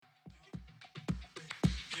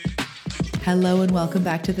Hello and welcome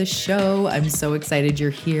back to the show. I'm so excited you're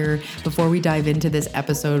here. Before we dive into this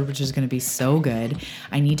episode, which is going to be so good,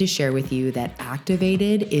 I need to share with you that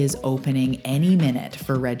Activated is opening any minute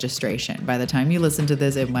for registration. By the time you listen to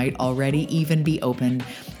this, it might already even be opened.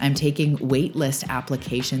 I'm taking waitlist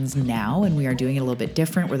applications now, and we are doing it a little bit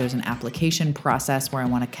different where there's an application process where I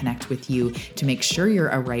want to connect with you to make sure you're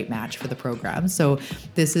a right match for the program. So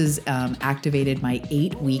this is Activated, my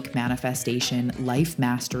 8-week manifestation life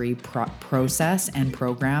mastery process and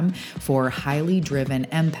program for highly driven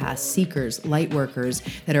empaths, seekers, light workers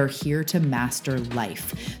that are here to master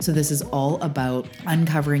life. So this is all about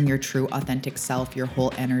uncovering your true authentic self, your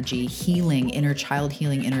whole energy, healing, inner child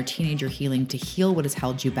healing, inner teenager healing to heal what has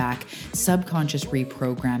held you back, subconscious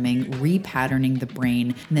reprogramming, repatterning the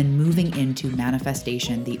brain, and then moving into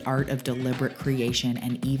manifestation, the art of deliberate creation,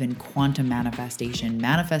 and even quantum manifestation,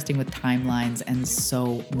 manifesting with timelines, and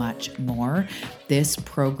so much more. This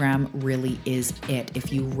program really is it.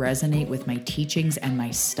 If you resonate with my teachings and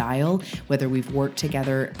my style, whether we've worked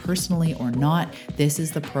together personally or not, this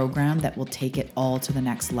is the program that will take it all to the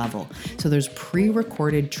next level. So there's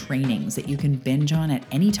pre-recorded trainings that you can binge on at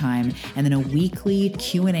any time, and then a weekly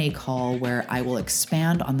Q&A call where I will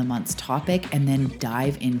expand on the month's topic and then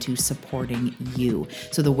dive into supporting you.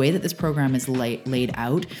 So the way that this program is laid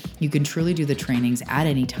out, you can truly do the trainings at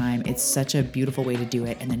any time. It's such a beautiful way to do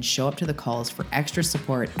it, and then show up to the calls for extra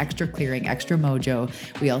support, extra clearing, extra mojo.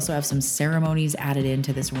 We also have some ceremonies added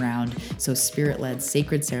into this round. So spirit-led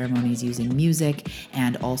sacred ceremonies using music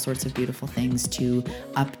and all sorts of beautiful things to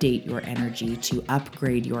update your energy, to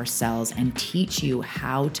upgrade your cells, and teach you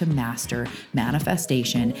how to master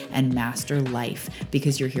manifestation and master life,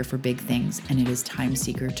 because you're here for big things and it is time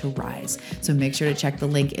seeker to rise. So make sure to check the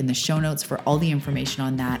link in the show notes for all the information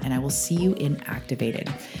on that, and I will see you in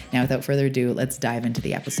Activated. Now, without further ado, let's dive into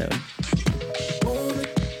the episode.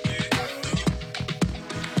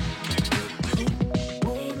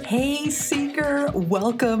 Hey, Seeker,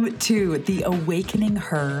 welcome to the Awakening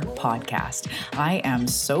Her podcast. I am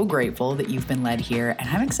so grateful that you've been led here, and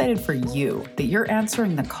I'm excited for you that you're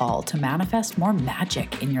answering the call to manifest more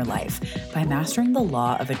magic in your life by mastering the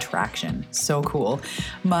law of attraction. So cool.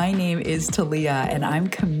 My name is Talia, and I'm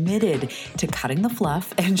committed to cutting the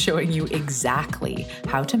fluff and showing you exactly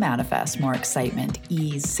how to manifest more excitement,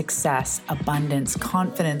 ease, success, abundance,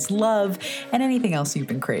 confidence, love, and anything else you've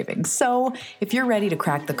been craving. So if you're ready to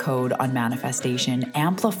crack the code on manifestation,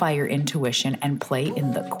 amplify your intuition, and play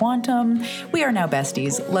in the quantum, we are now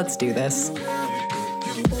besties. Let's do this.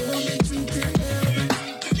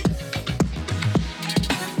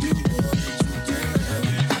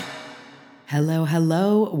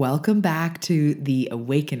 Hello. Welcome back to the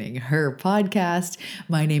Awakening Her podcast.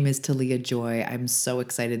 My name is Talia Joy. I'm so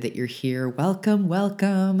excited that you're here. Welcome.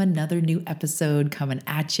 Another new episode coming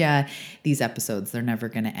at ya. These episodes, they're never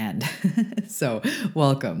going to end. So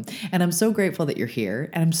welcome. And I'm so grateful that you're here.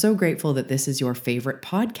 And I'm so grateful that this is your favorite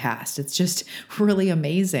podcast. It's just really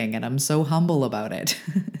amazing. And I'm so humble about it.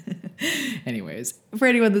 Anyways, for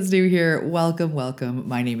anyone that's new here, welcome.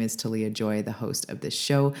 My name is Talia Joy, the host of this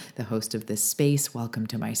show, the host of this space. Welcome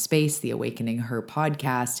to my space, the Awakening Her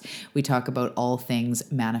podcast. We talk about all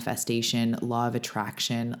things manifestation, law of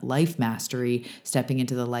attraction, life mastery, stepping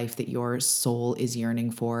into the life that your soul is yearning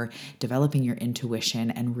for, developing your intuition,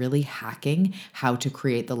 and really hacking how to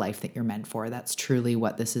create the life that you're meant for. That's truly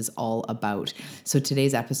what this is all about. So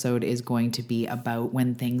today's episode is going to be about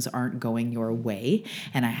when things aren't going your way,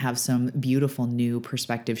 and I have some beautiful new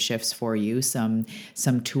perspective shifts for you, some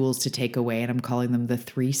tools to take away, and I'm calling them the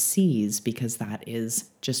 3 C's because that is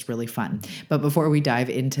just really fun. But before we dive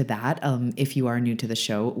into that, if you are new to the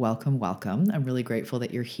show, welcome. I'm really grateful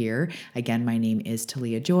that you're here. Again, my name is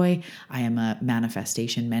Talia Joy. I am a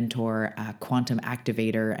manifestation mentor, a quantum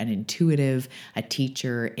activator, an intuitive, a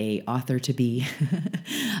teacher, a author to be,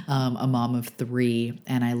 a mom of 3,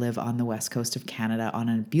 and I live on the west coast of Canada on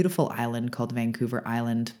a beautiful island called Vancouver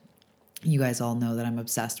Island. You guys all know that I'm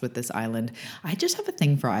obsessed with this island. I just have a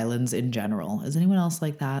thing for islands in general. Is anyone else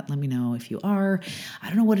like that? Let me know if you are. I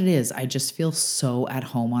don't know what it is. I just feel so at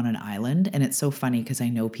home on an island. And it's so funny because I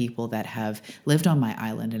know people that have lived on my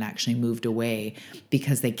island and actually moved away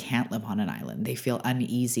because they can't live on an island. They feel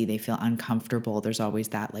uneasy. They feel uncomfortable. There's always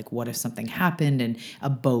that, like, what if something happened? And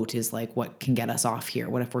a boat is like, what can get us off here?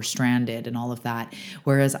 What if we're stranded and all of that?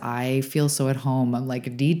 Whereas I feel so at home. I'm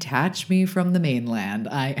like, detach me from the mainland.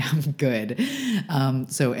 I am good. good.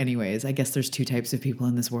 So anyways, I guess there's two types of people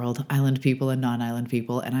in this world, island people and non-island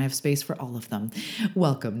people, and I have space for all of them.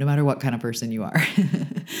 Welcome, no matter what kind of person you are.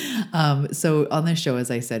 So on this show,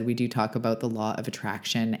 as I said, we do talk about the law of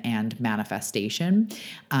attraction and manifestation,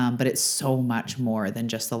 but it's so much more than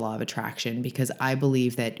just the law of attraction, because I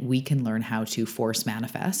believe that we can learn how to force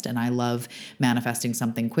manifest. And I love manifesting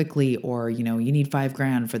something quickly, or, you need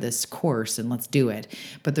 $5,000 for this course and let's do it.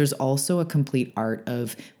 But there's also a complete art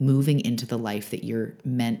of moving into the life that you're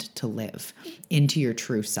meant to live, into your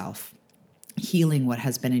true self. Healing what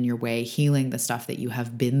has been in your way, healing the stuff that you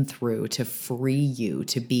have been through to free you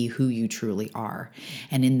to be who you truly are.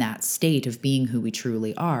 And in that state of being who we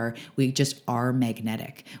truly are, we just are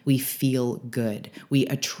magnetic. We feel good. We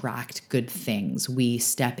attract good things. We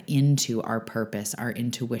step into our purpose, our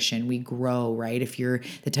intuition. We grow, right? If you're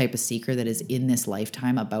the type of seeker that is in this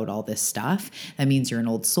lifetime about all this stuff, that means you're an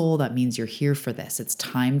old soul. That means you're here for this. It's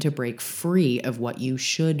time to break free of what you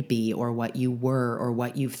should be, or what you were, or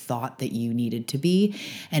what you've thought that you needed to be,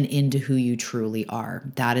 and into who you truly are.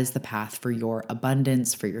 That is the path for your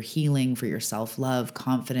abundance, for your healing, for your self-love,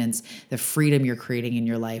 confidence, the freedom you're creating in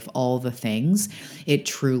your life, all the things. It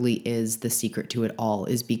truly is the secret to it all,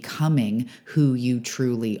 is becoming who you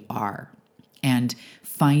truly are and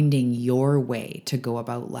finding your way to go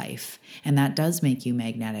about life. And that does make you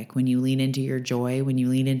magnetic. When you lean into your joy, when you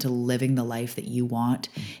lean into living the life that you want,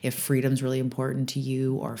 if freedom's really important to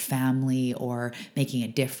you, or family, or making a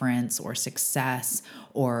difference, or success,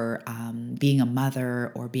 or being a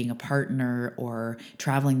mother, or being a partner, or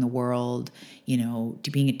traveling the world,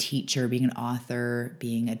 to being a teacher, being an author,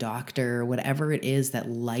 being a doctor, whatever it is that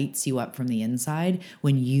lights you up from the inside,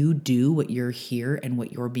 when you do what you're here and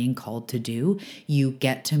what you're being called to do, you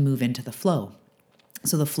get to move into the flow.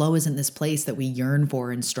 So the flow isn't this place that we yearn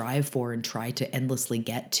for and strive for and try to endlessly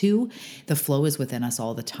get to. The flow is within us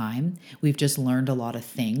all the time. We've just learned a lot of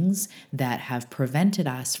things that have prevented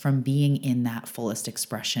us from being in that fullest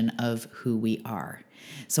expression of who we are.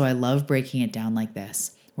 So I love breaking it down like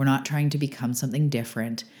this. We're not trying to become something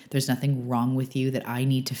different. There's nothing wrong with you that I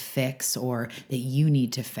need to fix or that you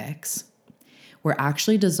need to fix. We're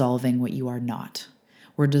actually dissolving what you are not.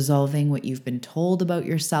 We're dissolving what you've been told about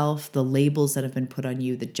yourself, the labels that have been put on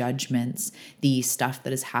you, the judgments, the stuff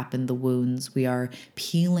that has happened, the wounds. We are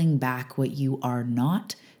peeling back what you are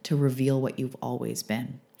not to reveal what you've always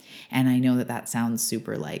been. And I know that that sounds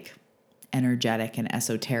super energetic and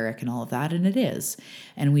esoteric and all of that, and it is.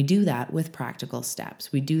 And we do that with practical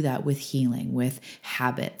steps. We do that with healing, with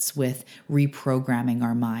habits, with reprogramming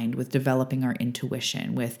our mind, with developing our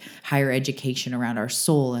intuition, with higher education around our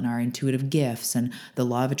soul and our intuitive gifts and the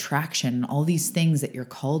law of attraction and all these things that you're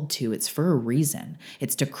called to. It's for a reason.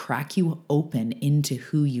 It's to crack you open into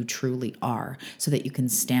who you truly are so that you can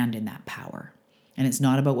stand in that power. And it's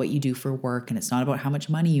not about what you do for work, and it's not about how much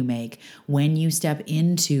money you make. When you step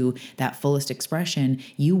into that fullest expression,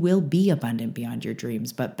 you will be abundant beyond your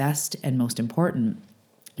dreams. But best and most important,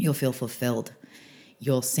 you'll feel fulfilled.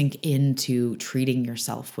 You'll sink into treating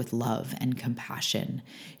yourself with love and compassion.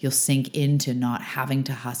 You'll sink into not having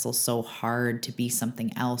to hustle so hard to be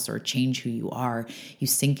something else or change who you are. You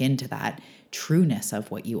sink into that trueness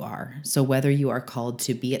of what you are. So whether you are called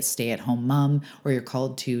to be a stay-at-home mom, or you're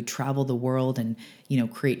called to travel the world and,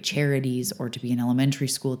 create charities, or to be an elementary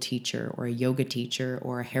school teacher or a yoga teacher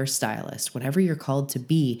or a hairstylist, whatever you're called to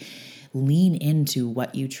be, lean into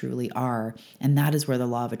what you truly are. And that is where the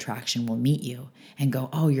law of attraction will meet you and go,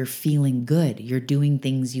 oh, you're feeling good. You're doing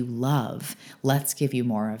things you love. Let's give you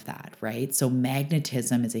more of that, right? So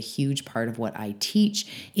magnetism is a huge part of what I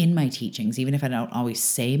teach in my teachings, even if I don't always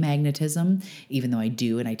say magnetism, even though I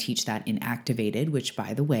do. And I teach that in Activated, which,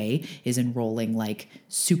 by the way, is enrolling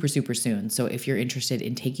super, super soon. So if you're interested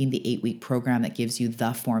in taking the 8-week program that gives you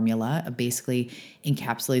the formula, basically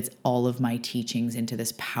encapsulates all of my teachings into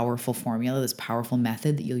this powerful formula, this powerful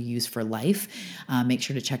method that you'll use for life, make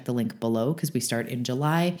sure to check the link below, because we start in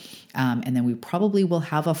July. And then we probably will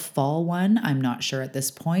have a fall one. I'm not sure at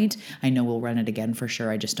this point. I know we'll run it again for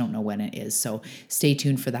sure. I just don't know when it is. So stay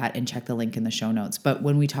tuned for that and check the link in the show notes. But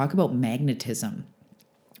when we talk about magnetism,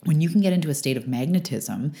 when you can get into a state of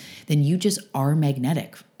magnetism, then you just are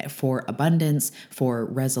magnetic for abundance, for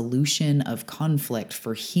resolution of conflict,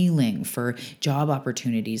 for healing, for job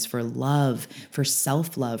opportunities, for love, for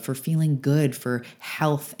self-love, for feeling good, for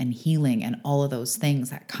health and healing, and all of those things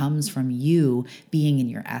that comes from you being in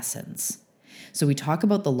your essence. So we talk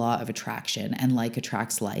about the law of attraction and like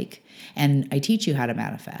attracts like, and I teach you how to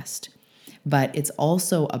manifest, but it's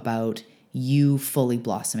also about you fully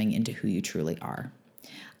blossoming into who you truly are.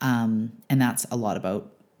 And that's a lot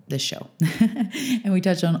about this show. And we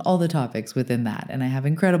touch on all the topics within that. And I have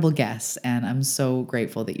incredible guests. And I'm so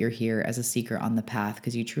grateful that you're here as a seeker on the path,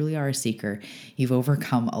 because you truly are a seeker. You've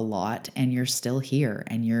overcome a lot and you're still here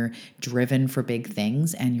and you're driven for big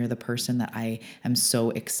things. And you're the person that I am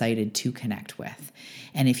so excited to connect with.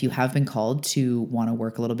 And if you have been called to want to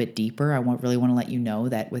work a little bit deeper, I really want to let you know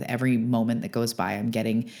that with every moment that goes by, I'm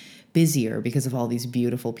getting busier because of all these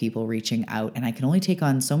beautiful people reaching out. And I can only take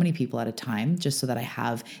on so many people at a time just so that I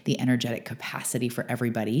have the energetic capacity for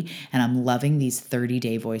everybody. And I'm loving these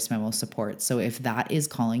 30-day voice memo supports. So if that is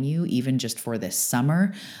calling you, even just for this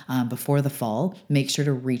summer, before the fall, make sure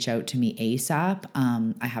to reach out to me ASAP.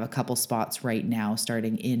 I have a couple spots right now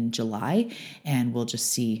starting in July, and we'll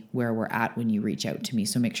just see where we're at when you reach out to me.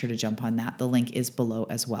 So make sure to jump on that. The link is below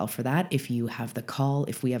as well for that. If you have the call,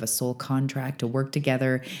 if we have a soul contract to work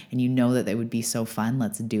together and you know that they would be so fun,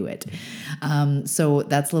 let's do it. So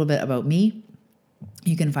that's a little bit about me.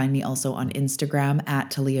 You can find me also on Instagram at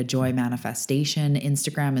Talia Joy Manifestation.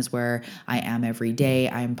 Instagram is where I am every day.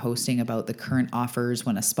 I am posting about the current offers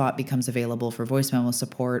when a spot becomes available for voice memo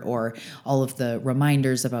support, or all of the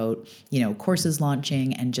reminders about, courses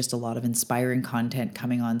launching, and just a lot of inspiring content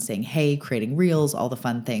coming on saying, hey, creating reels, all the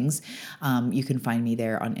fun things. You can find me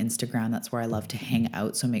there on Instagram. That's where I love to hang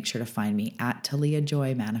out. So make sure to find me at Talia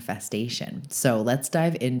Joy Manifestation. So let's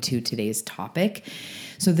dive into today's topic.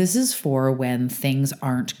 So this is for when things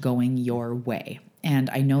aren't going your way. And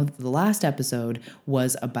I know that the last episode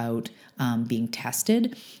was about being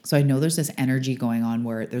tested. So I know there's this energy going on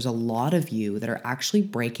where there's a lot of you that are actually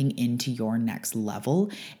breaking into your next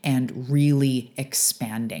level and really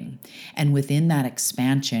expanding. And within that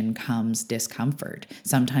expansion comes discomfort.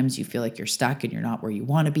 Sometimes you feel like you're stuck and you're not where you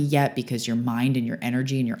want to be yet because your mind and your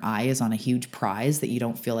energy and your eye is on a huge prize that you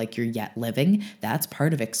don't feel like you're yet living. That's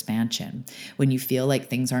part of expansion. When you feel like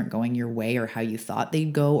things aren't going your way or how you thought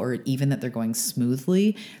they'd go, or even that they're going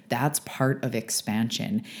smoothly, that's part of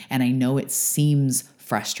expansion. And I know it seems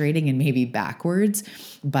frustrating and maybe backwards,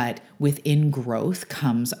 but within growth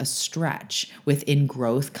comes a stretch. Within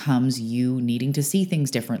growth comes you needing to see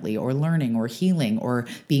things differently, or learning, or healing, or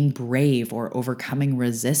being brave, or overcoming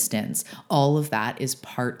resistance. All of that is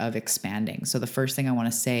part of expanding. So the first thing I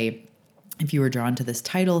want to say, if you were drawn to this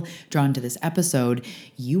title, drawn to this episode,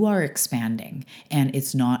 you are expanding and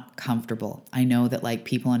it's not comfortable. I know that like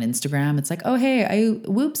people on Instagram, it's like, oh, hey,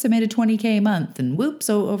 I made a 20K a month, and whoops,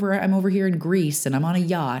 I'm over here in Greece and I'm on a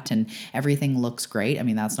yacht and everything looks great. I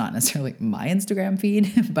mean, that's not necessarily my Instagram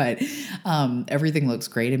feed, but everything looks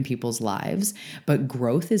great in people's lives. But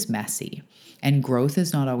growth is messy. And growth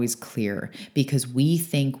is not always clear because we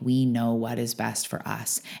think we know what is best for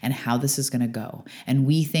us and how this is going to go. And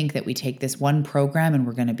we think that we take this one program and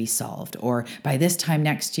we're going to be solved. Or by this time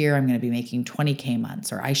next year, I'm going to be making 20K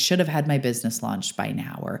months. Or I should have had my business launched by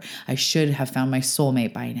now. Or I should have found my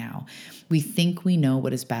soulmate by now. We think we know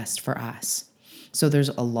what is best for us. So there's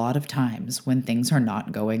a lot of times when things are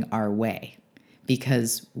not going our way,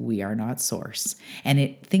 because we are not source.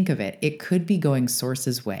 And think of it, it could be going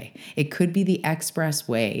source's way. It could be the express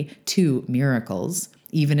way to miracles,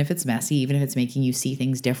 even if it's messy, even if it's making you see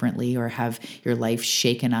things differently or have your life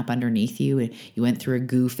shaken up underneath you and you went through a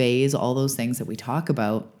goo phase, all those things that we talk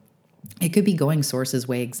about. It could be going source's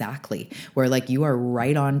way exactly, where like you are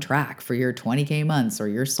right on track for your 20K months or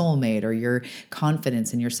your soulmate or your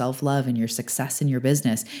confidence and your self-love and your success in your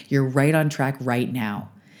business. You're right on track right now.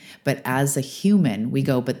 But as a human, we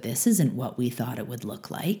go, but this isn't what we thought it would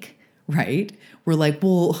look like, right? We're like,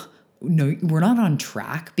 well, no, we're not on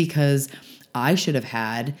track because I should have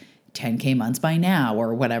had 10K months by now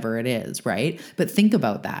or whatever it is, right? But think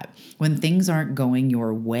about that. When things aren't going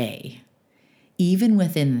your way, even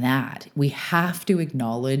within that, we have to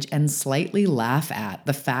acknowledge and slightly laugh at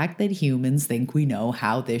the fact that humans think we know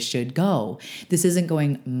how this should go. This isn't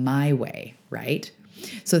going my way, right?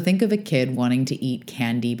 So think of a kid wanting to eat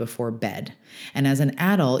candy before bed. And as an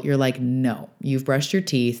adult, you're like, no, you've brushed your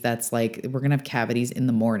teeth. That's like, we're going to have cavities in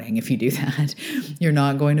the morning if you do that. You're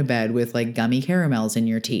not going to bed with like gummy caramels in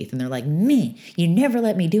your teeth. And they're like, me, you never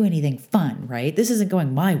let me do anything fun, right? This isn't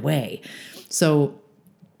going my way. So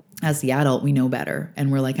as the adult, we know better.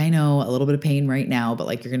 And we're like, I know a little bit of pain right now, but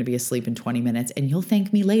like you're going to be asleep in 20 minutes and you'll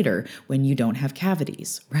thank me later when you don't have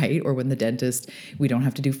cavities, right? Or when the dentist, we don't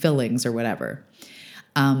have to do fillings or whatever.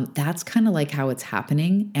 That's kind of like how it's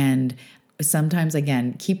happening. And sometimes,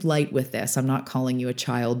 again, keep light with this. I'm not calling you a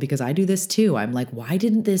child because I do this too. I'm like, why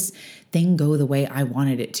didn't this thing go the way I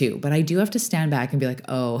wanted it to? But I do have to stand back and be like,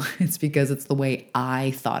 oh, it's because it's the way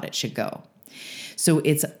I thought it should go. So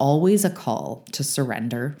it's always a call to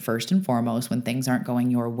surrender first and foremost when things aren't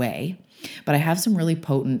going your way. But I have some really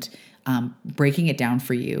potent breaking it down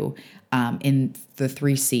for you in the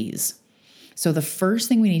 3 C's. So the first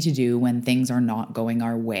thing we need to do when things are not going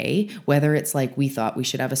our way, whether it's like we thought we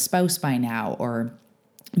should have a spouse by now, or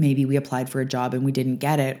maybe we applied for a job and we didn't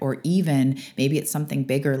get it, or even maybe it's something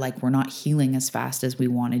bigger, like we're not healing as fast as we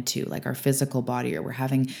wanted to, like our physical body, or we're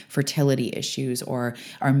having fertility issues, or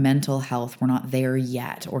our mental health, we're not there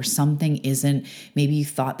yet, or something isn't, maybe you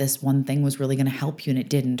thought this one thing was really going to help you and it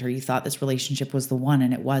didn't, or you thought this relationship was the one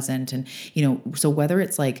and it wasn't. And, so whether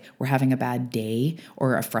it's like we're having a bad day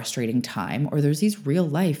or a frustrating time, or there's these real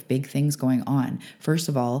life big things going on, first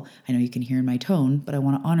of all, I know you can hear in my tone, but I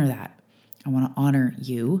want to honor that. I want to honor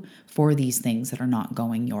you for these things that are not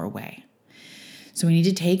going your way. So we need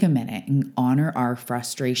to take a minute and honor our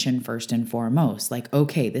frustration first and foremost. Like,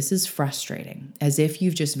 okay, this is frustrating. As if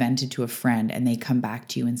you've just vented to a friend and they come back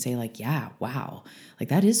to you and say like, yeah, wow, like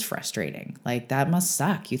that is frustrating. Like that must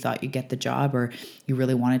suck. You thought you'd get the job, or you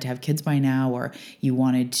really wanted to have kids by now, or you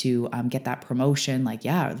wanted to get that promotion. Like,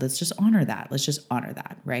 yeah, let's just honor that. Let's just honor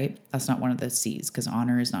that, right? That's not one of the C's, because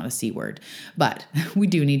honor is not a C word, but we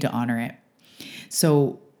do need to honor it.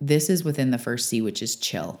 So this is within the first C, which is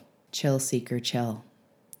chill. Chill, seeker, chill.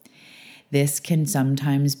 This can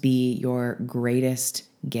sometimes be your greatest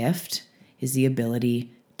gift, is the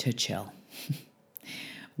ability to chill.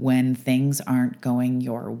 When things aren't going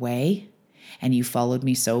your way, and you followed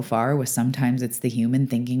me so far with sometimes it's the human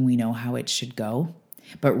thinking we know how it should go,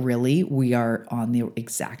 but really we are on the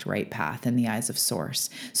exact right path in the eyes of Source.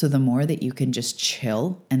 So the more that you can just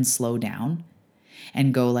chill and slow down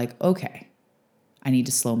and go like, okay, I need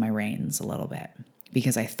to slow my reins a little bit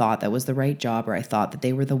because I thought that was the right job, or I thought that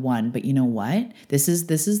they were the one. But you know what? This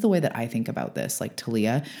is the way that I think about this. Like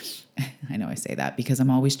Talia, I know I say that because I'm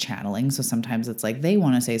always channeling. So sometimes it's like they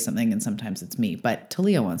want to say something and sometimes it's me. But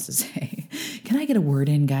Talia wants to say, can I get a word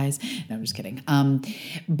in, guys? No, I'm just kidding.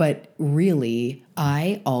 But really,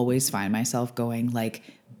 I always find myself going like,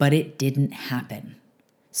 but it didn't happen.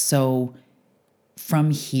 So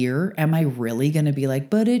from here, am I really going to be like,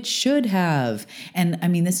 but it should have? And I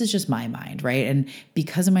mean, this is just my mind, right? And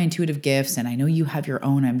because of my intuitive gifts, and I know you have your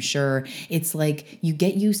own, I'm sure, it's like you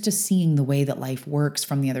get used to seeing the way that life works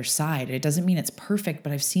from the other side. It doesn't mean it's perfect,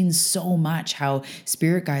 but I've seen so much how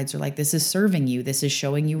spirit guides are like, this is serving you. This is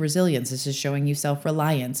showing you resilience. This is showing you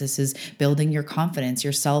self-reliance. This is building your confidence,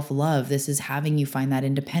 your self-love. This is having you find that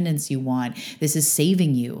independence you want. This is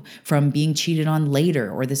saving you from being cheated on later,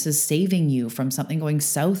 or this is saving you from something going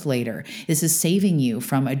south later. This is saving you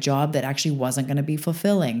from a job that actually wasn't going to be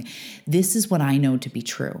fulfilling. This is what I know to be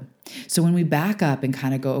true. So when we back up and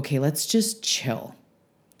kind of go, okay, let's just chill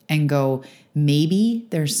and go, maybe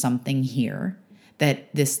there's something here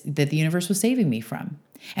that the universe was saving me from.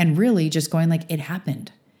 And really just going like, it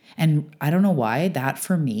happened. And I don't know why that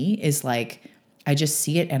for me is like, I just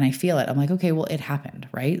see it and I feel it. I'm like, okay, well, it happened,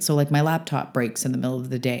 right? So like my laptop breaks in the middle of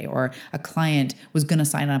the day, or a client was going to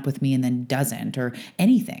sign up with me and then doesn't, or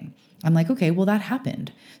anything. I'm like, okay, well, that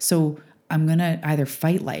happened. So I'm going to either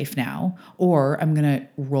fight life now or I'm going to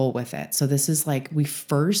roll with it. So this is like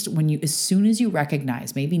as soon as you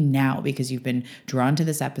recognize, maybe now because you've been drawn to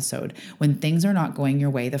this episode, when things are not going your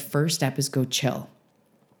way, the first step is go chill.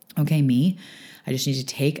 Okay, I just need to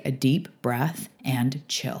take a deep breath and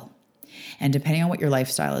chill. And depending on what your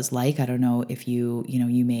lifestyle is like, I don't know if you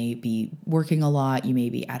may be working a lot, you may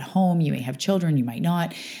be at home, you may have children, you might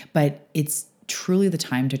not, but it's truly the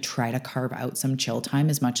time to try to carve out some chill time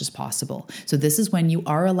as much as possible. So this is when you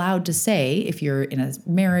are allowed to say, if you're in a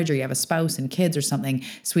marriage or you have a spouse and kids or something,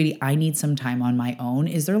 sweetie, I need some time on my own.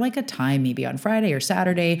 Is there like a time maybe on Friday or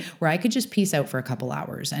Saturday where I could just peace out for a couple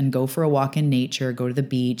hours and go for a walk in nature, go to the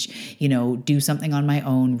beach, do something on my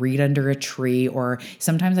own, read under a tree? Or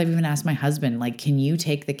sometimes I've even asked my husband, like, can you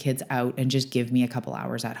take the kids out and just give me a couple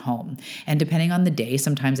hours at home? And depending on the day,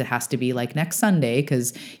 sometimes it has to be like next Sunday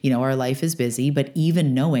because, our life is busy. But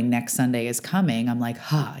even knowing next Sunday is coming, I'm like,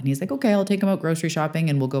 And he's like, okay, I'll take him out grocery shopping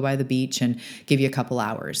and we'll go by the beach and give you a couple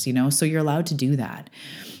hours, So you're allowed to do that.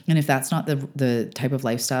 And if that's not the type of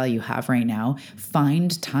lifestyle you have right now,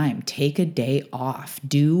 find time, take a day off.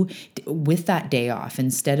 Do with that day off,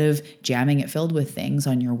 instead of jamming it filled with things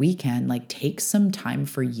on your weekend, like take some time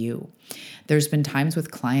for you. There's been times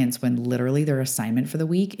with clients when literally their assignment for the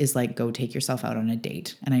week is like, go take yourself out on a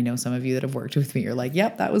date. And I know some of you that have worked with me are like,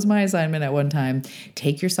 yep, that was my assignment at one time.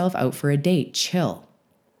 Take yourself out for a date, chill.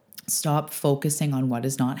 Stop focusing on what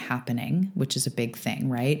is not happening, which is a big thing,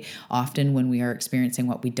 right? Often when we are experiencing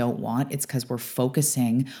what we don't want, it's because we're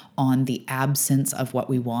focusing on the absence of what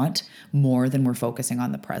we want more than we're focusing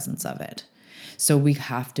on the presence of it. So we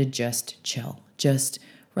have to just chill, just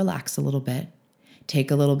relax a little bit. take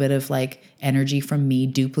a little bit of like energy from me,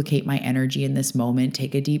 duplicate my energy in this moment,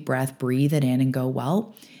 take a deep breath, breathe it in and go,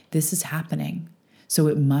 well, this is happening. So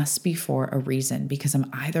it must be for a reason, because I'm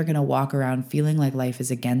either going to walk around feeling like life is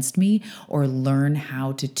against me or learn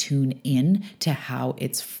how to tune in to how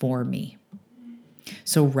it's for me.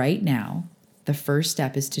 So right now, the first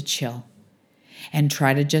step is to chill and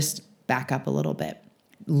try to just back up a little bit.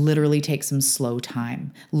 Literally take some slow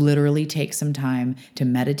time. Literally take some time to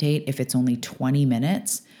meditate if it's only 20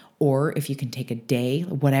 minutes. Or if you can take a day,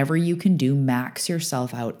 whatever you can do, max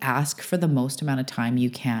yourself out. Ask for the most amount of time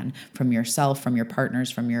you can from yourself, from your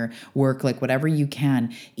partners, from your work, like whatever you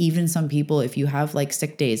can. Even some people, if you have like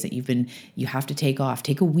sick days that you have to take off,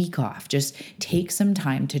 take a week off. Just take some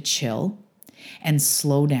time to chill and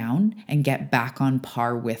slow down and get back on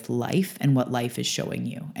par with life and what life is showing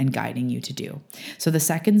you and guiding you to do. So the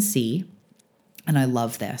second C, and I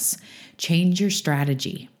love this, change your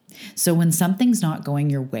strategy. So when something's not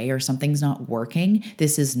going your way or something's not working,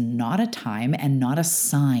 this is not a time and not a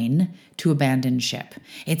sign to abandon ship.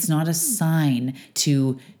 It's not a sign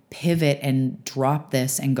to pivot and drop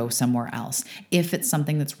this and go somewhere else. If it's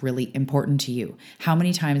something that's really important to you. How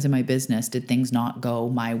many times in my business did things not go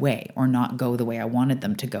my way or not go the way I wanted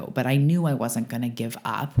them to go? But I knew I wasn't going to give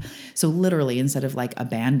up. So literally, instead of like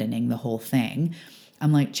abandoning the whole thing,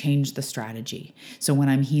 I'm like, change the strategy. So when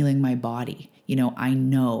I'm healing my body, I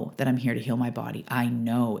know that I'm here to heal my body. I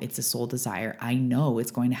know it's a soul desire. I know it's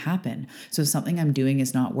going to happen. So if something I'm doing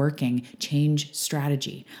is not working, change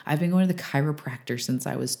strategy. I've been going to the chiropractor since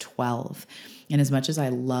I was 12. And as much as I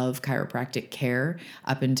love chiropractic care,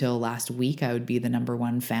 up until last week, I would be the number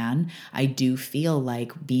one fan. I do feel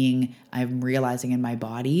like I'm realizing in my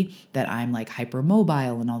body that I'm like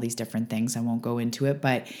hypermobile and all these different things. I won't go into it,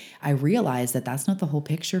 but I realize that that's not the whole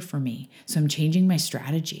picture for me. So I'm changing my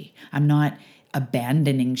strategy. I'm not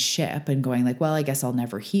abandoning ship and going like, well, I guess I'll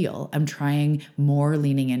never heal. I'm trying more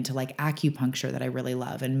leaning into like acupuncture that I really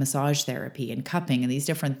love and massage therapy and cupping and these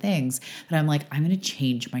different things that I'm like, I'm going to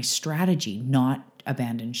change my strategy, not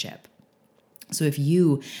abandon ship. So if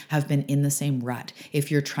you have been in the same rut, if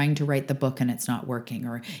you're trying to write the book and it's not working,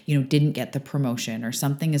 or, didn't get the promotion, or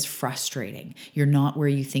something is frustrating, you're not where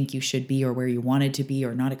you think you should be or where you wanted to be,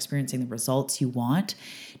 or not experiencing the results you want,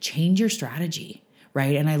 change your strategy.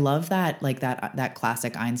 Right. And I love that, like that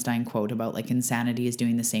classic Einstein quote about like insanity is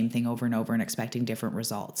doing the same thing over and over and expecting different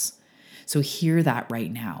results. So hear that right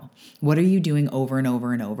now. What are you doing over and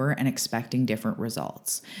over and over and expecting different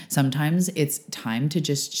results? Sometimes it's time to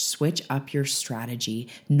just switch up your strategy,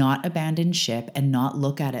 not abandon ship, and not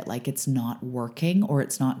look at it like it's not working or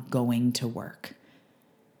it's not going to work.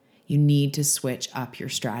 You need to switch up your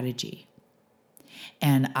strategy.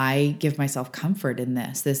 And I give myself comfort in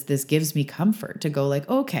this. This gives me comfort to go like,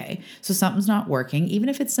 okay, so something's not working, even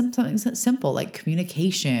if it's something simple like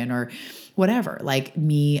communication or whatever, like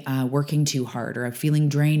me working too hard or I'm feeling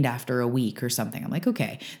drained after a week or something. I'm like,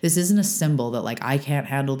 okay, this isn't a symbol that like I can't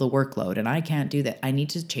handle the workload and I can't do that. I need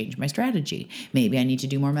to change my strategy. Maybe I need to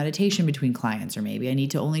do more meditation between clients, or maybe I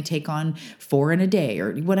need to only take on 4 in a day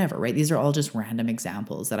or whatever, right? These are all just random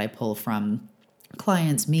examples that I pull from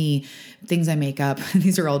clients, me, things I make up.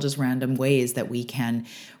 These are all just random ways that we can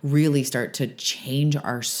really start to change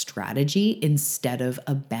our strategy instead of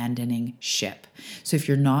abandoning ship. So if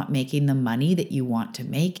you're not making the money that you want to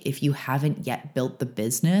make, if you haven't yet built the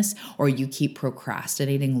business, or you keep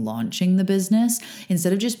procrastinating launching the business,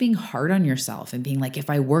 instead of just being hard on yourself and being like, if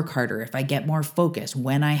I work harder, if I get more focused,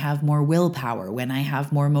 when I have more willpower, when I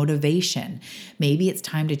have more motivation, maybe it's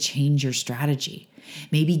time to change your strategy.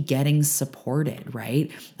 Maybe getting supported, right?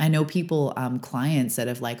 I know people, clients that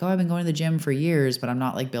have like, oh, I've been going to the gym for years, but I'm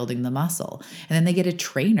not like building the muscle. And then they get a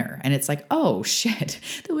trainer and it's like, oh shit,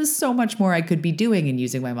 there was so much more I could be doing and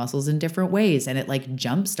using my muscles in different ways. And it like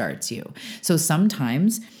jumpstarts you. So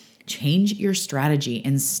sometimes change your strategy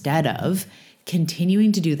instead of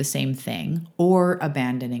continuing to do the same thing or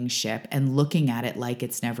abandoning ship and looking at it like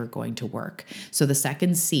it's never going to work. So the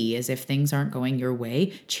second C is, if things aren't going your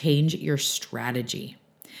way, change your strategy.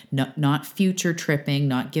 Not future tripping,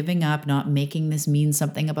 not giving up, not making this mean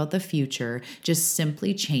something about the future, just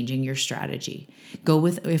simply changing your strategy. Go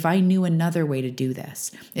with, if I knew another way to do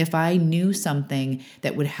this, if I knew something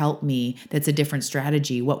that would help me that's a different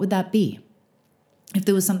strategy, what would that be? If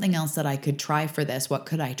there was something else that I could try for this, what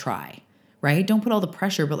could I try? Right? Don't put all the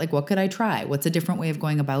pressure, but like, what could I try? What's a different way of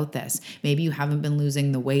going about this? Maybe you haven't been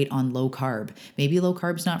losing the weight on low carb. Maybe low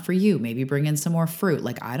carb's not for you. Maybe bring in some more fruit.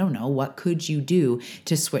 Like, I don't know. What could you do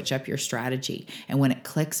to switch up your strategy? And when it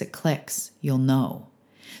clicks, you'll know.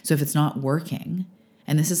 So if it's not working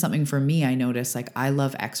And this is something for me, I notice, like, I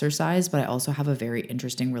love exercise, but I also have a very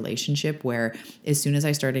interesting relationship where as soon as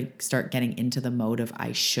I start getting into the mode of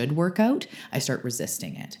I should work out, I start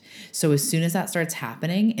resisting it. So as soon as that starts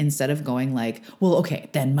happening, instead of going like, well, okay,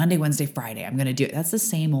 then Monday, Wednesday, Friday, I'm going to do it. That's the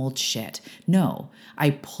same old shit. No, I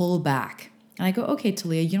pull back and I go, okay,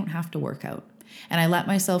 Talia, you don't have to work out. And I let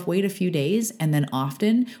myself wait a few days, and then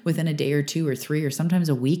often within a day or two or three or sometimes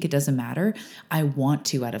a week, it doesn't matter, I want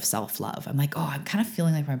to out of self-love. I'm like, oh, I'm kind of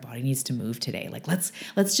feeling like my body needs to move today. Like let's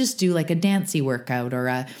just do like a dancey workout or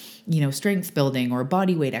a, strength building or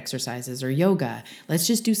body weight exercises or yoga. Let's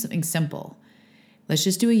just do something simple. Let's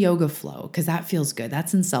just do a yoga flow because that feels good.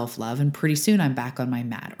 That's in self-love. And pretty soon I'm back on my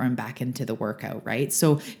mat or I'm back into the workout, right?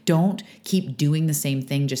 So don't keep doing the same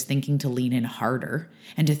thing, just thinking to lean in harder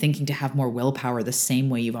and to thinking to have more willpower the same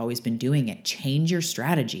way you've always been doing it. Change your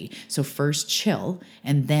strategy. So first chill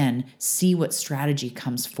and then see what strategy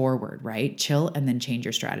comes forward, right? Chill and then change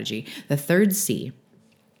your strategy. The third C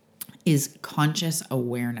is conscious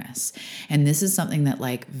awareness. And this is something that,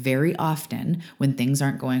 like, very often when things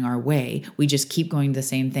aren't going our way, we just keep going the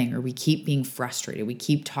same thing, or we keep being frustrated. We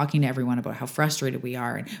keep talking to everyone about how frustrated we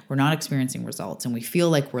are and we're not experiencing results. And we feel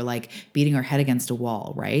like we're like beating our head against a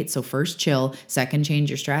wall, right? So first chill, second change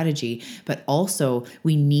your strategy, but also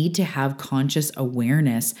we need to have conscious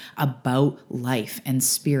awareness about life and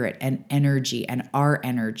spirit and energy and our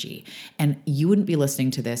energy. And you wouldn't be listening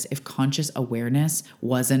to this if conscious awareness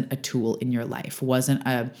wasn't a tool in your life, wasn't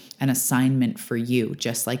an assignment for you,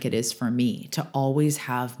 just like it is for me, to always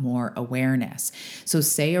have more awareness. So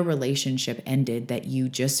say a relationship ended that you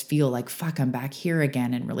just feel like, fuck, I'm back here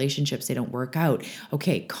again, and relationships, they don't work out.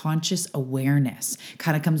 Okay, conscious awareness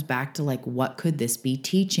kind of comes back to like, what could this be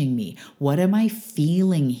teaching me? What am I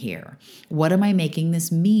feeling here? What am I making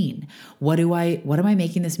this mean? What am I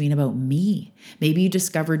making this mean about me? Maybe you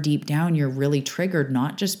discover deep down you're really triggered,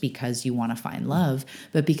 not just because you want to find love,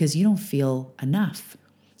 but because you don't feel enough.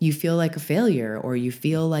 You feel like a failure, or you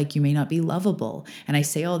feel like you may not be lovable. And I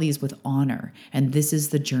say all these with honor. And this is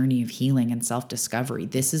the journey of healing and self-discovery.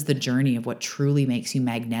 This is the journey of what truly makes you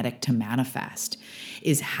magnetic to manifest,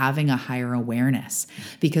 is having a higher awareness,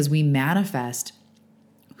 because we manifest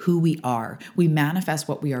who we are. We manifest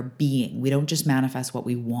what we are being. We don't just manifest what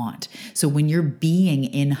we want. So when you're being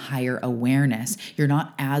in higher awareness, you're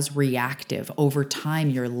not as reactive. Over time,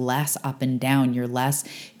 you're less up and down. You're less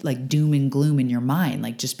like doom and gloom in your mind.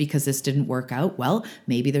 Like, just because this didn't work out, well,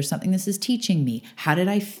 maybe there's something this is teaching me. How did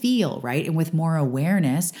I feel, right? And with more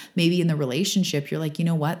awareness, maybe in the relationship, you're like, you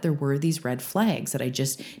know what? There were these red flags that I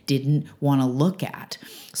just didn't want to look at.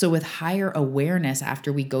 So with higher awareness,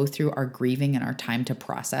 after we go through our grieving and our time to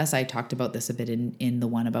process, I talked about this a bit in the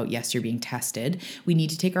one about, yes, you're being tested. We need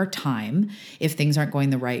to take our time if things aren't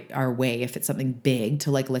going our way, if it's something big,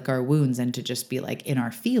 to like lick our wounds and to just be like in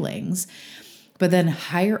our feelings. But then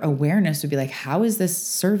higher awareness would be like, how is this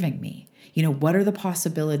serving me? What are the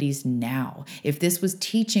possibilities now? If this was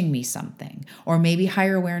teaching me something, or maybe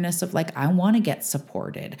higher awareness of like, I want to get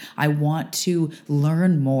supported. I want to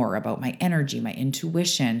learn more about my energy, my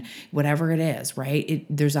intuition, whatever it is, right?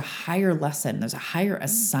 There's a higher lesson. There's a higher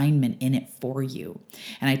assignment in it for you.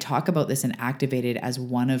 And I talk about this in Activated as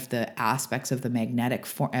one of the aspects of the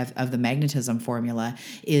of the magnetism formula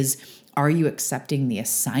is, are you accepting the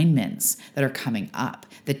assignments that are coming up,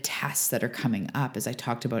 the tests that are coming up, as I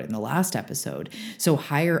talked about in the last episode? So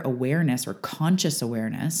higher awareness, or conscious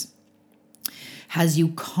awareness, has you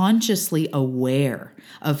consciously aware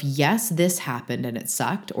of, yes, this happened and it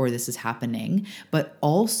sucked, or this is happening, but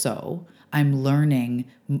also I'm learning,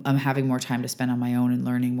 I'm having more time to spend on my own and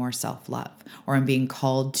learning more self-love, or I'm being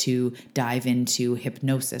called to dive into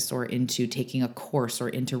hypnosis, or into taking a course, or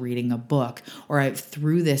into reading a book, or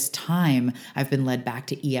through this time, I've been led back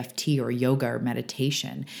to EFT or yoga or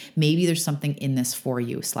meditation. Maybe there's something in this for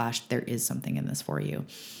you, / there is something in this for you.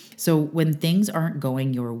 So when things aren't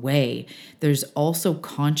going your way, there's also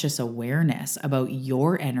conscious awareness about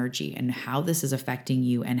your energy and how this is affecting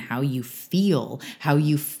you and how you feel, how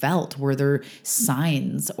you felt. Were there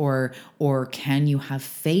signs, or can you have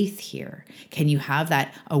faith here? Can you have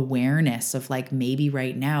that awareness of like, maybe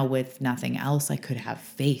right now with nothing else, I could have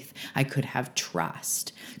faith. I could have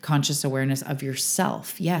trust. Conscious awareness of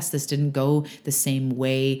yourself. Yes, this didn't go the same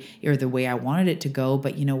way or the way I wanted it to go,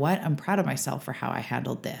 but you know what? I'm proud of myself for how I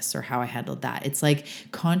handled this or how I handled that. It's like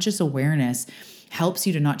conscious awareness helps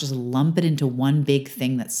you to not just lump it into one big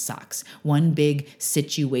thing that sucks, one big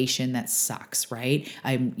situation that sucks, right?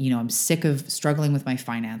 I'm sick of struggling with my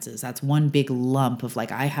finances. That's one big lump of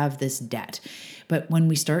like, I have this debt. But when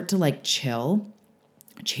we start to like chill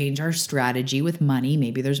change our strategy with money.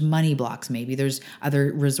 Maybe there's money blocks. Maybe there's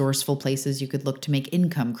other resourceful places you could look to make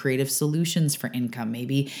income, creative solutions for income.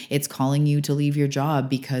 Maybe it's calling you to leave your job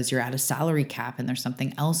because you're at a salary cap and there's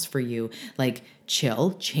something else for you. Like,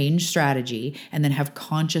 chill, change strategy, and then have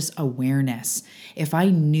conscious awareness. If I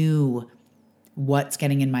knew what's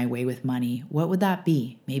getting in my way with money, what would that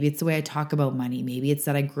be? Maybe it's the way I talk about money. Maybe it's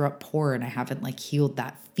that I grew up poor and I haven't healed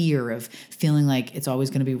that fear of feeling like it's always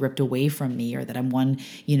going to be ripped away from me, or that I'm one,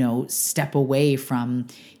 step away from,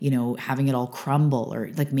 having it all crumble, or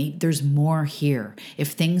maybe there's more here.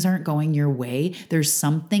 If things aren't going your way, there's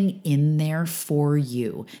something in there for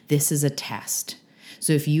you. This is a test.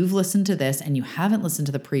 So if you've listened to this and you haven't listened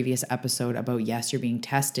to the previous episode about yes, you're being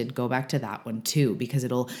tested, go back to that one too, because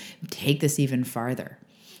it'll take this even farther.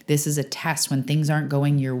 This is a test when things aren't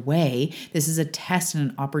going your way. This is a test and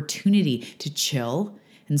an opportunity to chill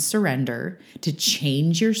and surrender, to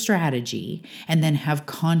change your strategy, and then have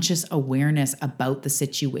conscious awareness about the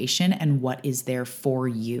situation and what is there for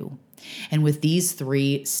you. And with these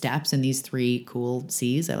 3 steps and these 3 cool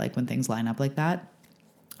C's, I like when things line up like that,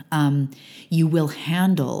 you will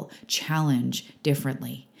handle challenge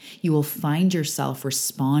differently. You will find yourself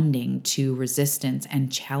responding to resistance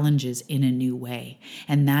and challenges in a new way.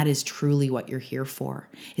 And that is truly what you're here for,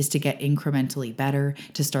 is to get incrementally better,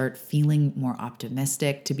 to start feeling more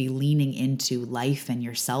optimistic, to be leaning into life and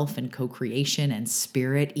yourself and co-creation and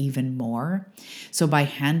spirit even more. So by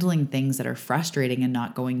handling things that are frustrating and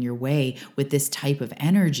not going your way with this type of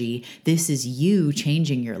energy, this is you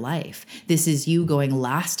changing your life. This is you going,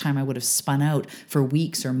 last time I would have spun out for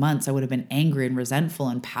weeks or months. I would have been angry and resentful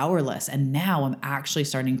and powerless. And now I'm actually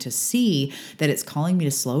starting to see that it's calling me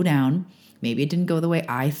to slow down. Maybe it didn't go the way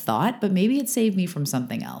I thought, but maybe it saved me from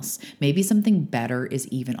something else. Maybe something better is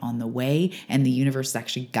even on the way, and the universe is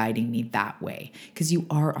actually guiding me that way, because you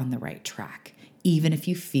are on the right track. Even if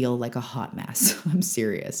you feel like a hot mess, I'm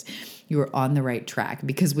serious, you are on the right track,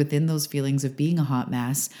 because within those feelings of being a hot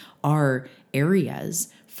mess are areas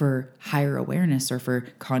for higher awareness or for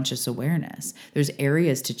conscious awareness. There's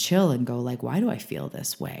areas to chill and go why do I feel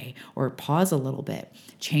this way? Or pause a little bit,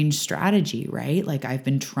 change strategy, right? I've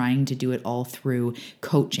been trying to do it all through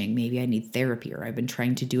coaching. Maybe I need therapy, or I've been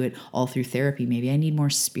trying to do it all through therapy. Maybe I need more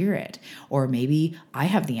spirit, or maybe I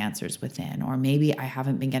have the answers within, or maybe I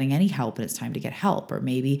haven't been getting any help and it's time to get help, or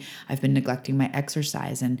maybe I've been neglecting my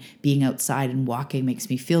exercise and being outside and walking makes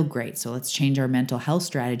me feel great. So let's change our mental health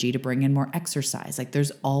strategy to bring in more exercise.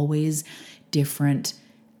 There's always different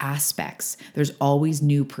aspects. There's always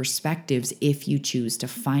new perspectives if you choose to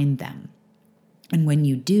find them. And when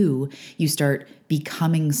you do, you start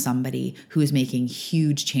becoming somebody who is making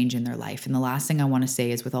huge change in their life. And the last thing I want to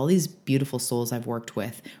say is, with all these beautiful souls I've worked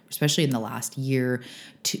with, especially in the last year,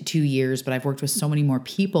 2 years, but I've worked with so many more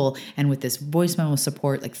people, and with this voice memo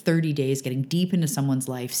support, 30 days, getting deep into someone's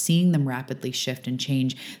life, seeing them rapidly shift and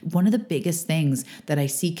change. One of the biggest things that I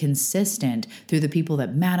see consistent through the people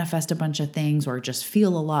that manifest a bunch of things, or just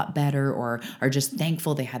feel a lot better, or are just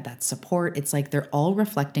thankful they had that support, it's they're all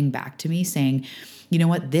reflecting back to me saying, you know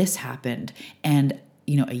what, this happened. And,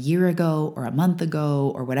 a year ago or a month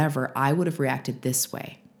ago or whatever, I would have reacted this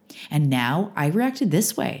way. And now I reacted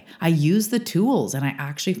this way. I used the tools and I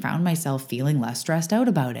actually found myself feeling less stressed out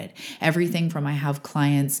about it. Everything from, I have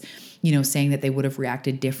clients, saying that they would have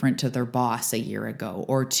reacted different to their boss a year ago,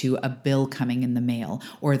 or to a bill coming in the mail,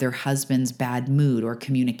 or their husband's bad mood or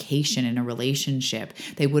communication in a relationship.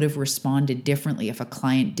 They would have responded differently if a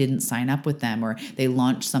client didn't sign up with them, or they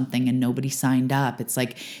launched something and nobody signed up. It's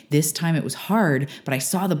this time it was hard, but I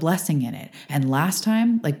saw the blessing in it. And last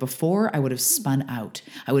time, before, I would have spun out.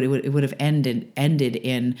 It would have ended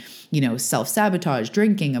in, self-sabotage,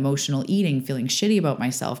 drinking, emotional eating, feeling shitty about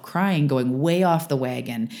myself, crying, going way off the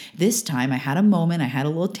wagon. This time I had a moment, I had a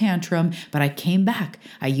little tantrum, but I came back.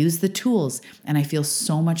 I used the tools and I feel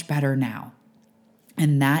so much better now.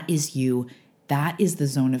 And that is you. That is the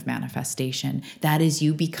zone of manifestation. That is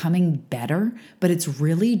you becoming better, but it's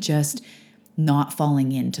really just not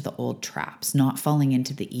falling into the old traps, not falling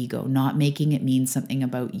into the ego, not making it mean something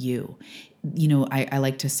about you. I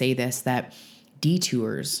like to say this, that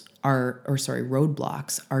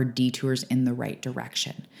roadblocks are detours in the right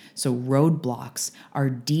direction. So roadblocks are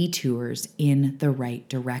detours in the right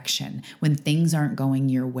direction. When things aren't going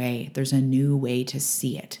your way, there's a new way to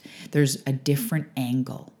see it. There's a different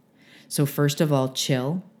angle. So first of all,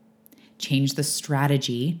 chill, change the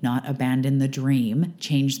strategy, not abandon the dream,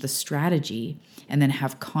 change the strategy, and then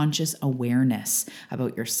have conscious awareness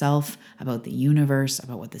about yourself, about the universe,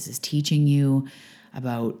 about what this is teaching you,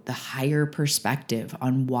 about the higher perspective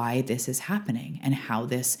on why this is happening and how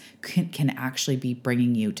this can actually be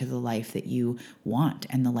bringing you to the life that you want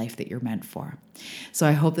and the life that you're meant for. So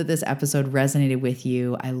I hope that this episode resonated with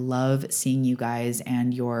you. I love seeing you guys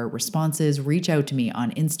and your responses. Reach out to me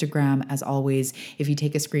on Instagram. As always, if you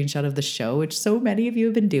take a screenshot of the show, which so many of you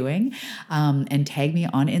have been doing, and tag me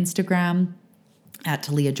on Instagram at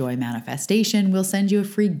Talia Joy Manifestation, we'll send you a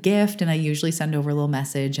free gift. And I usually send over a little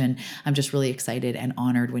message. And I'm just really excited and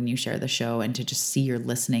honored when you share the show and to just see your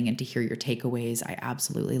listening and to hear your takeaways. I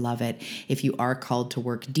absolutely love it. If you are called to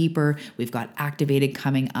work deeper, we've got Activated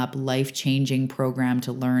coming up, life-changing program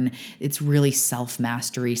to learn. It's really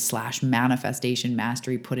self-mastery / manifestation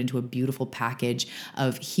mastery put into a beautiful package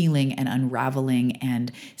of healing and unraveling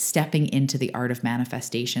and stepping into the art of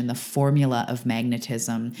manifestation, the formula of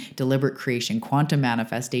magnetism, deliberate creation, quantum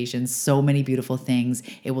manifestation, so many beautiful things.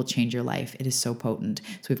 It will change your life. It is so potent.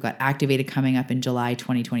 So we've got Activated coming up in July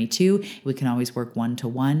 2022. We can always work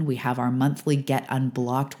one-to-one. We have our monthly Get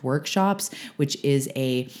Unblocked workshops, which is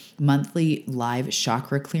a monthly live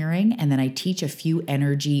chakra clearing. And then I teach a few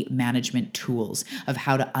energy management tools of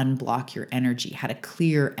how to unblock your energy, how to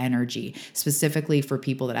clear energy, specifically for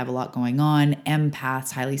people that have a lot going on,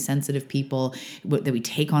 empaths, highly sensitive people, that we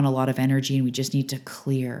take on a lot of energy and we just need to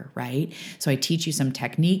clear, right? So I teach you some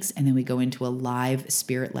techniques, and then we go into a live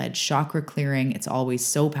spirit-led chakra clearing. It's always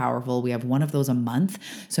so powerful. We have one of those a month,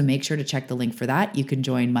 so make sure to check the link for that. You can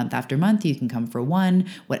join month after month. You can come for one,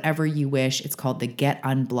 whatever you wish. It's called the Get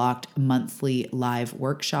Unblocked monthly live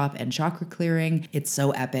workshop and chakra clearing. It's so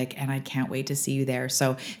epic, and I can't wait to see you there.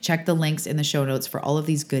 So check the links in the show notes for all of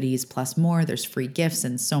these goodies plus more. There's free gifts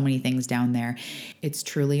and so many things down there. It's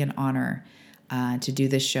truly an honor to do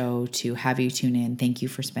this show, to have you tune in. Thank you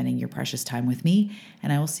for spending your precious time with me,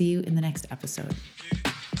 and I will see you in the next episode.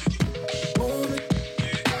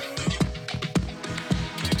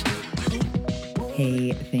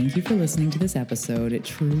 Hey, thank you for listening to this episode. It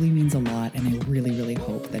truly means a lot, and I really, really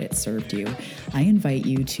hope that it served you. I invite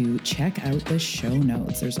you to check out the show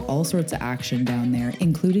notes. There's all sorts of action down there,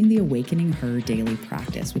 including the Awakening Her daily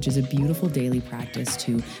practice, which is a beautiful daily practice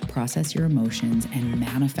to process your emotions and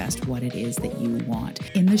manifest what it is that you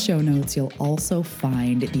want. In the show notes, you'll also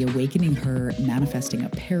find the Awakening Her Manifesting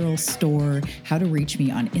Apparel store, how to reach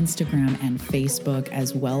me on Instagram and Facebook,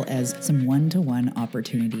 as well as some one-to-one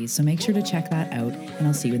opportunities. So make sure to check that out, and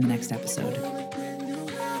I'll see you in the next episode.